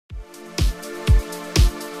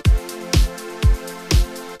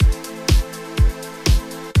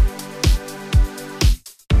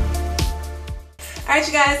Alright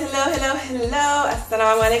you guys, hello,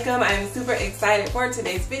 assalamu alaikum. I'm super excited for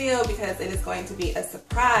today's video because it is going to be a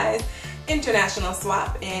surprise international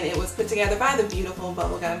swap, and it was put together by the beautiful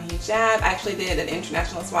Bubblegum Hijab. I actually did an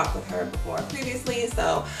international swap with her before previously,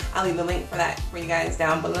 so I'll leave the link for that for you guys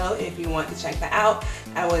down below if you want to check that out.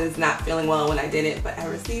 I was not feeling well when I did it, but I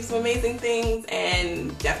received some amazing things,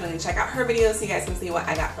 and definitely check out her videos so you guys can see what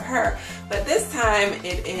I got for her. But this time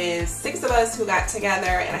it is 6 of us who got together,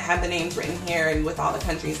 and I have the names written here and with all the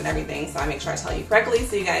countries and everything, so I make sure I tell you correctly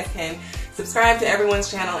so you guys can subscribe to everyone's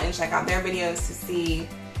channel and check out their videos to see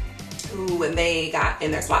who they got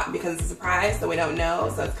in their swap, because it's a surprise, so we don't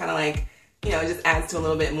know. So it's kind of like, you know, it just adds to a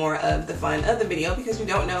little bit more of the fun of the video because you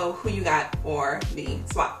don't know who you got for the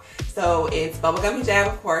swap. So it's Bubblegum Hijab,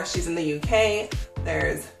 of course, she's in the UK.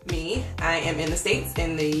 There's me, I am in the States,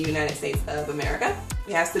 in the United States of America.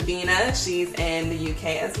 We have Sabina, she's in the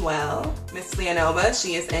UK as well. Miss Leonova,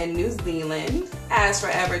 she is in New Zealand. As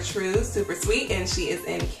Forever True, super sweet, and she is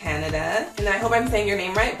in Canada. And I hope I'm saying your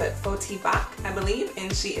name right, but Fotibak, I believe,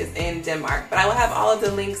 and she is in Denmark. But I will have all of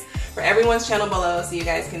the links for everyone's channel below so you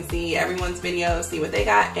guys can see everyone's videos, see what they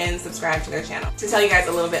got, and subscribe to their channel. To tell you guys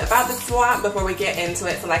a little bit about the swap before we get into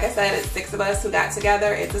it. So like I said, it's 6 of us who got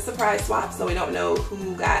together. It's a surprise swap, so we don't know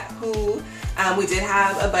who got who. We did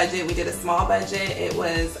have a budget. We did a small budget. It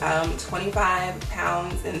was 25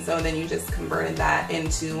 pounds, and so then you just converted that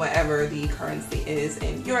into whatever the currency is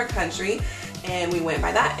in your country, and we went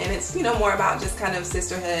by that. And it's, you know, more about just kind of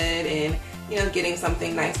sisterhood and, you know, getting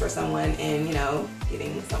something nice for someone and, you know,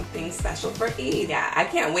 getting something special for Eid. Yeah, I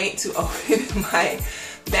can't wait to open my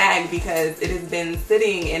bag because it has been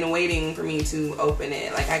sitting and waiting for me to open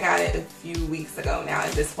it. Like, I got it a few weeks ago now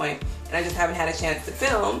at this point, and I just haven't had a chance to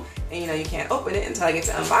film, and you know, you can't open it until I get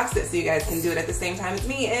to unbox it so you guys can do it at the same time as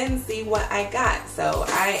me and see what I got. So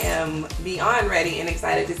I am beyond ready and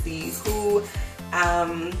excited to see who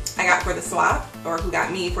I got for the swap, or who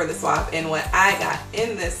got me for the swap, and what I got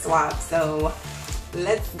in this swap. So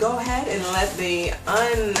let's go ahead and let the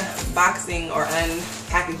unboxing or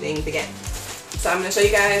unpackaging begin. So I'm going to show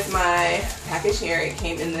you guys my package here. It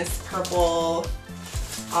came in this purple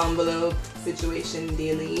envelope situation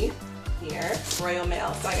dealie here. Royal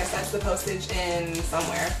Mail. So I guess that's the postage in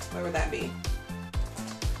somewhere. Where would that be?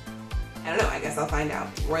 I don't know. I guess I'll find out.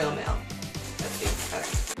 Royal Mail. Let's see. Okay.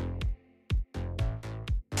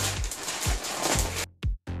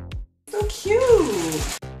 So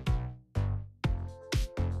cute!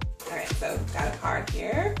 Alright, so got a card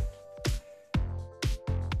here.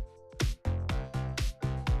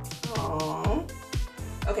 Aww.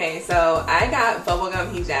 Okay, so I got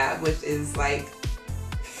Bubblegum Hijab, which is like,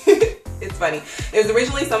 it's funny. It was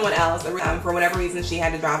originally someone else. For whatever reason, she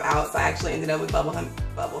had to drop out, so I actually ended up with Bubblegum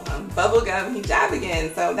Hijab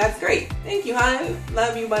again. So that's great. Thank you, hon.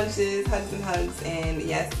 Love you bunches. Hugs and hugs. And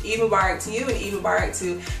yes, Eid Mubarak to you, and Eid Mubarak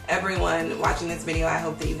to everyone watching this video. I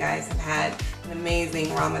hope that you guys have had an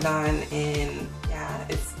amazing Ramadan, and yeah,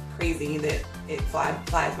 it's crazy that it flies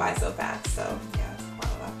by so fast. So yeah.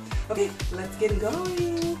 Okay, let's get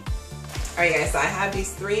going. Alright guys, so I have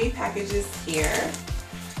these 3 packages here,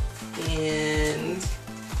 and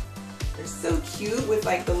they're so cute with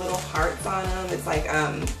like the little hearts on them. It's like,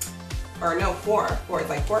 or no, 4, it's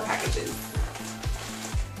like 4 packages.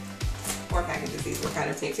 4 packages, these were kind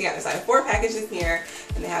of taped together. So I have 4 packages here,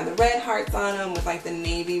 and they have the red hearts on them with like the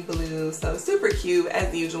navy blue, so super cute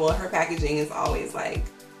as usual. Her packaging is always like,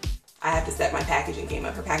 I have to step my packaging game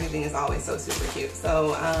up. Her packaging is always so super cute.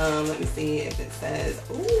 So let me see if it says,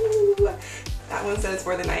 ooh, that one says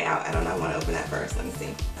for the night out. I don't know, I want to open that first. Let me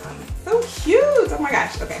see. So cute. Oh my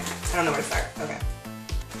gosh. Okay, I don't know where to start. Okay.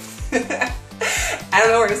 I don't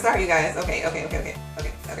know where to start, you guys. Okay. I'm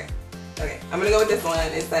gonna go with this one.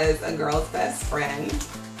 It says a girl's best friend.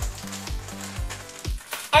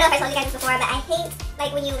 I don't know if I told you guys this before, but I hate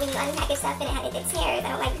like when you unpackage stuff and it tears. I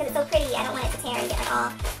don't like, because it's so pretty. I don't want it to tear and get like all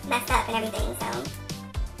messed up and everything. So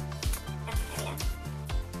there we go.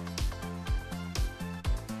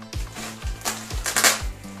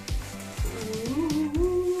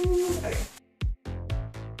 Okay.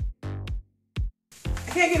 I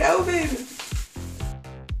can't get it open.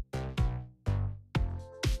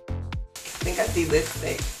 I think I see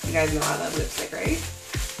lipstick. You guys know I love lipstick, right?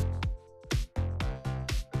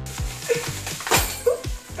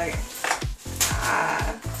 Okay.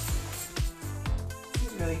 This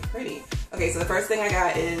is really pretty. Okay, so the first thing I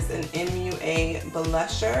got is an MUA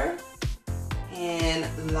blusher and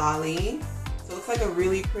Lolly. So it looks like a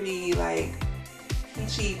really pretty, like,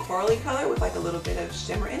 peachy corally color with like a little bit of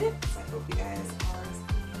shimmer in it. So I hope you guys are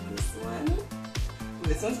seeing this one. Ooh,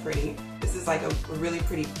 this one's pretty. This is like a really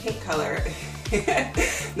pretty pink color.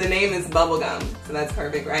 The name is Bubblegum, so that's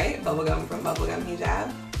perfect, right? Bubblegum from Bubblegum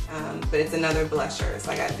Hijab. But it's another blusher.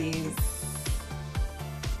 So I got these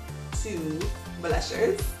 2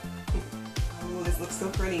 blushers. Oh, this looks so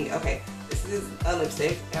pretty. Okay, this is a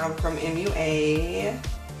lipstick from MUA.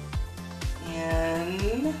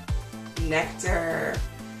 And Nectar.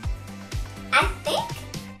 I think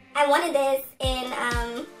I wanted this in,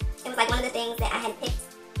 it was like one of the things that I had picked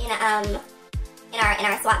in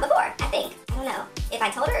our swap before, I think. I don't know if I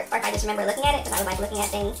told her or if I just remember looking at it, because I was like looking at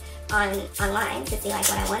things online to see like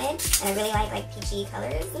what I wanted, and I really like peachy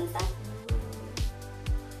colors and stuff.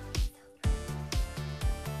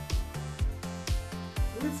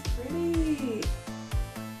 Ooh, it's pretty.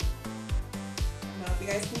 I don't know if you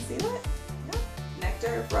guys can see that. Yeah.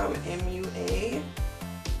 Nectar from MUA.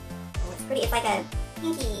 Oh, it's pretty. It's like a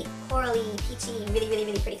pinky, corally, peachy,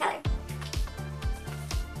 really pretty color.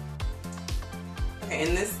 Okay,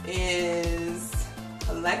 and this is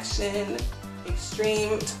Collection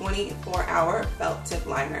Extreme 24-Hour Felt Tip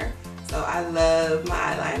Liner. So I love my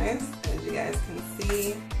eyeliners, as you guys can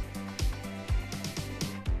see.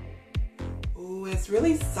 Ooh, it's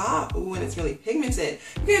really soft. Ooh, and it's really pigmented.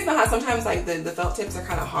 You guys know how sometimes like the felt tips are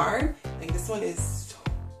kind of hard? Like this one is,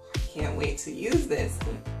 I can't wait to use this.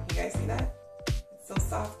 You guys see that? It's so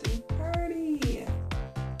soft and pretty.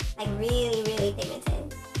 Like really pigmented.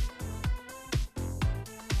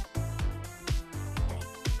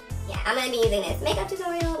 I'm going to be using this makeup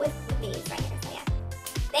tutorial with these right here, so yeah.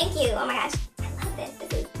 Thank you. Oh my gosh. I love this.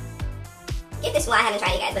 This is... Get this one. I haven't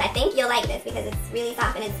tried it, guys, but I think you'll like this because it's really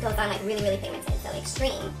soft and it goes on like really pigmented. So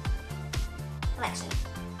Extreme Collection.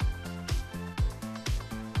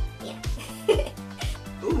 Yeah.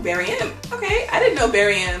 Ooh, Barry M. Okay, I didn't know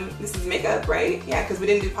Barry M. This is makeup, right? Yeah, because we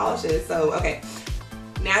didn't do polishes, so okay.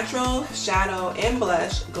 Natural Shadow and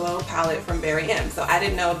Blush Glow Palette from Barry M. So I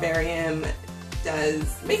didn't know Barry M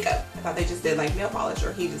does makeup. I thought they just did like nail polish,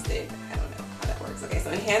 or he just did. I don't know how that works. Okay, so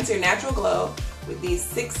enhance your natural glow with these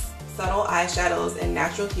 6 subtle eyeshadows in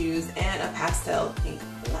natural hues and a pastel pink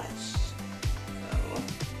blush. So,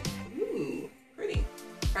 ooh, pretty.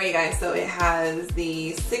 Alright you guys, so it has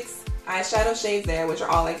the 6 eyeshadow shades there, which are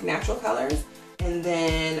all like natural colors, and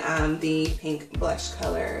then the pink blush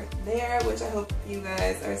color there, which I hope you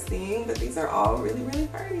guys are seeing, but these are all really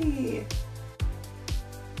pretty.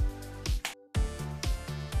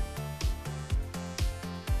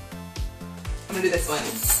 I'm gonna do this one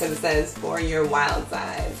because it says for your wild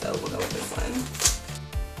side, so we'll go with this one.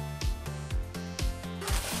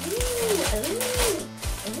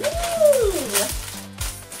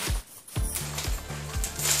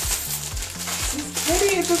 It's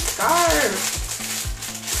pretty, it's a scarf.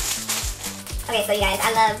 Okay, so you guys,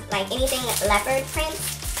 I love like anything leopard print.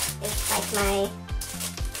 It's like my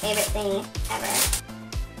favorite thing ever.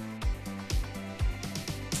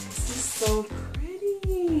 This is so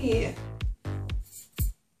pretty.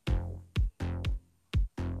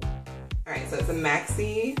 Alright, so it's a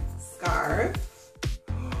maxi scarf.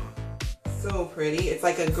 So pretty. It's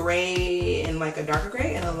like a gray and like a darker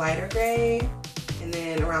gray and a lighter gray. And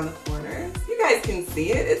then around the corners. You guys can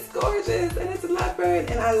see it. It's gorgeous and it's a leopard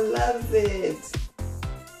and I love it.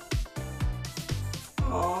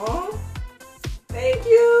 Aww. Thank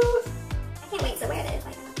you. I can't wait to wear this.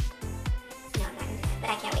 Like, no, I'm not gonna do that, but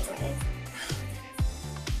I can't wait to wear this.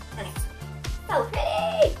 Okay. So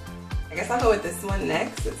pretty. I guess I'll go with this one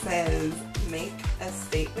next. It says, make a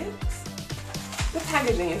statement. The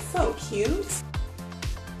packaging is so cute.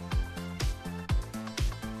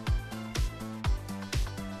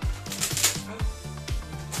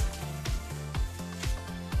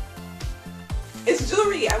 It's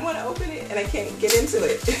jewelry. I want to open it and I can't get into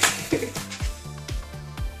it.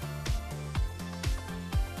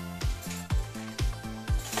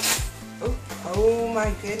 Oh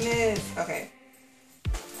my goodness. Okay.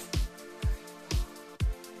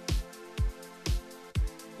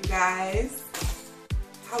 Guys,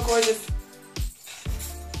 how gorgeous.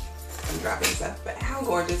 I'm dropping stuff, but how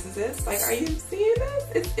gorgeous is this? Like, are you seeing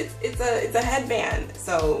this? It's a headband,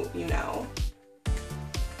 so you know.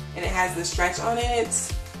 And it has the stretch on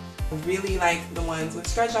it. I really like the ones with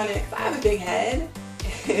stretch on it because I have a big head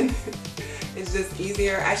and it's just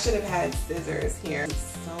easier. I should have had scissors here.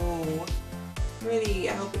 It's so pretty.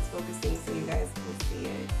 I hope it's focusing so you guys can see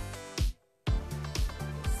it.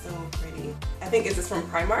 So pretty. I think, is this from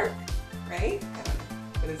Primark, right? I don't know,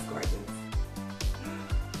 but it's gorgeous.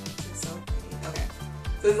 This is so pretty. Okay,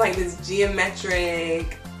 so it's like this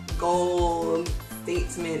geometric gold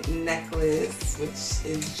statement necklace, which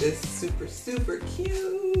is just super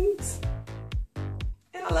cute,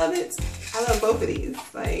 and I love it. I love both of these.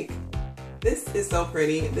 Like, this is so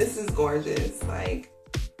pretty. This is gorgeous. Like,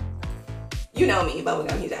 you know me,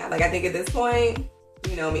 bubblegum hijab. Like, I think at this point,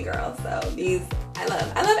 you know me, girl. So these, I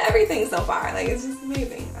love everything so far. Like, it's just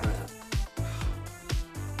amazing. I don't know.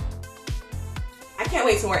 I can't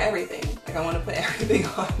wait to wear everything. Like, I want to put everything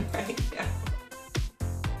on right now.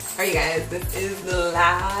 Alright, you guys, this is the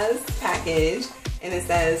last package, and it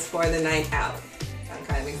says for the night out. So I'm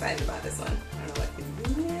kind of excited about this one. I don't know what to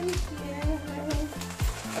do.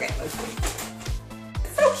 Yeah. Okay, let's see.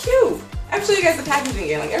 It's so cute. I have to show you guys the packaging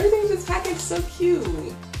again. Like, everything's just packaged so cute.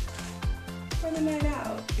 For the night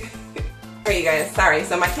out. Alright, you guys, sorry.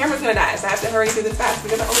 So my camera's gonna die, so I have to hurry through this fast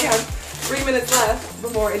because I only have 3 minutes left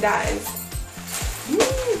before it dies. Woo.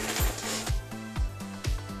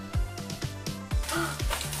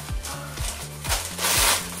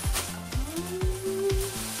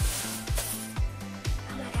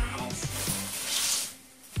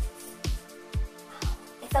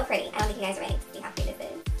 So pretty. I don't think you guys are ready to see how pretty this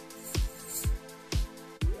is.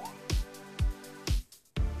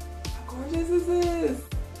 How gorgeous is this?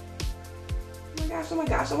 Oh my gosh, oh my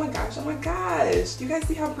gosh, oh my gosh, oh my gosh. Do you guys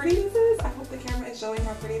see how pretty this is? I hope the camera is showing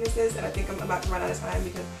how pretty this is, and I think I'm about to run out of time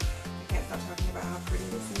because I can't stop talking about how pretty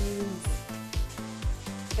this is.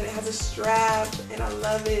 And it has a strap, and I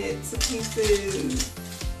love it to pieces.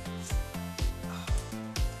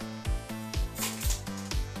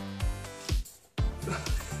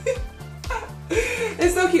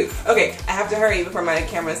 It's so cute. Okay, I have to hurry before my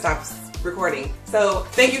camera stops recording. So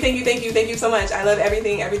thank you so much. I love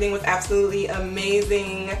everything. Everything was absolutely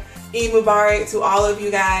amazing. Eid Mubarak to all of you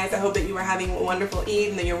guys. I hope that you were having a wonderful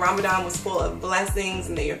Eid and that your Ramadan was full of blessings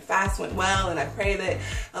and that your fast went well. And I pray that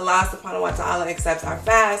Allah subhanahu wa ta'ala accepts our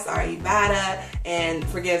fast, our ibadah, and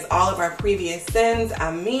forgives all of our previous sins.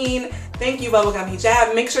 Ameen. Thank you, Bubblegum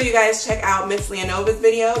Hijab. Make sure you guys check out Miss Leonova's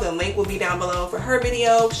video. The link will be down below for her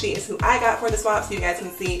video. She is who I got for the swap, so you guys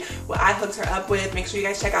can see what I hooked her up with. Make sure you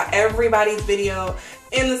guys check out everybody's video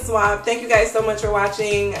in the swap. Thank you guys so much for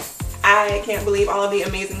watching. I can't believe all of the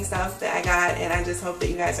amazing stuff that I got, and I just hope that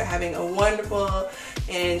you guys are having a wonderful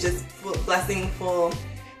and just blessing-filled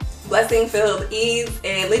Eid.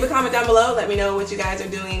 And leave a comment down below. Let me know what you guys are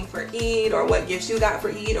doing for Eid, or what gifts you got for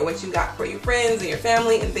Eid, or what you got for your friends and your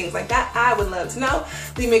family and things like that. I would love to know.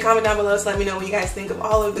 Leave me a comment down below to let me know what you guys think of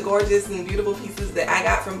all of the gorgeous and beautiful pieces that I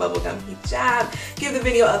got from Bubblegum Hijab. Give the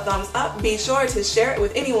video a thumbs up. Be sure to share it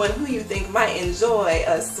with anyone who you think might enjoy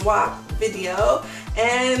a swap video.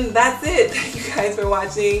 And that's it. Thank you guys for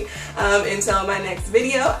watching. Until my next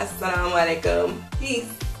video, assalamu alaikum. Peace.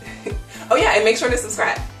 Oh yeah, and make sure to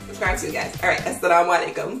subscribe to you guys. Alright, assalamu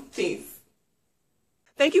alaikum. Peace.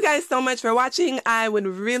 Thank you guys so much for watching. I would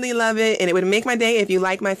really love it, and it would make my day if you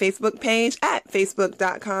like my Facebook page at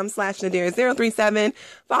facebook.com/Nadira037.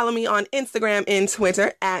 Follow me on Instagram and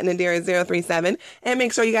Twitter at Nadira037. And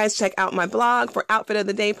make sure you guys check out my blog for outfit of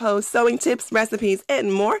the day posts, sewing tips, recipes,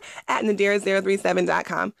 and more at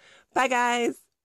Nadira037.com. Bye guys.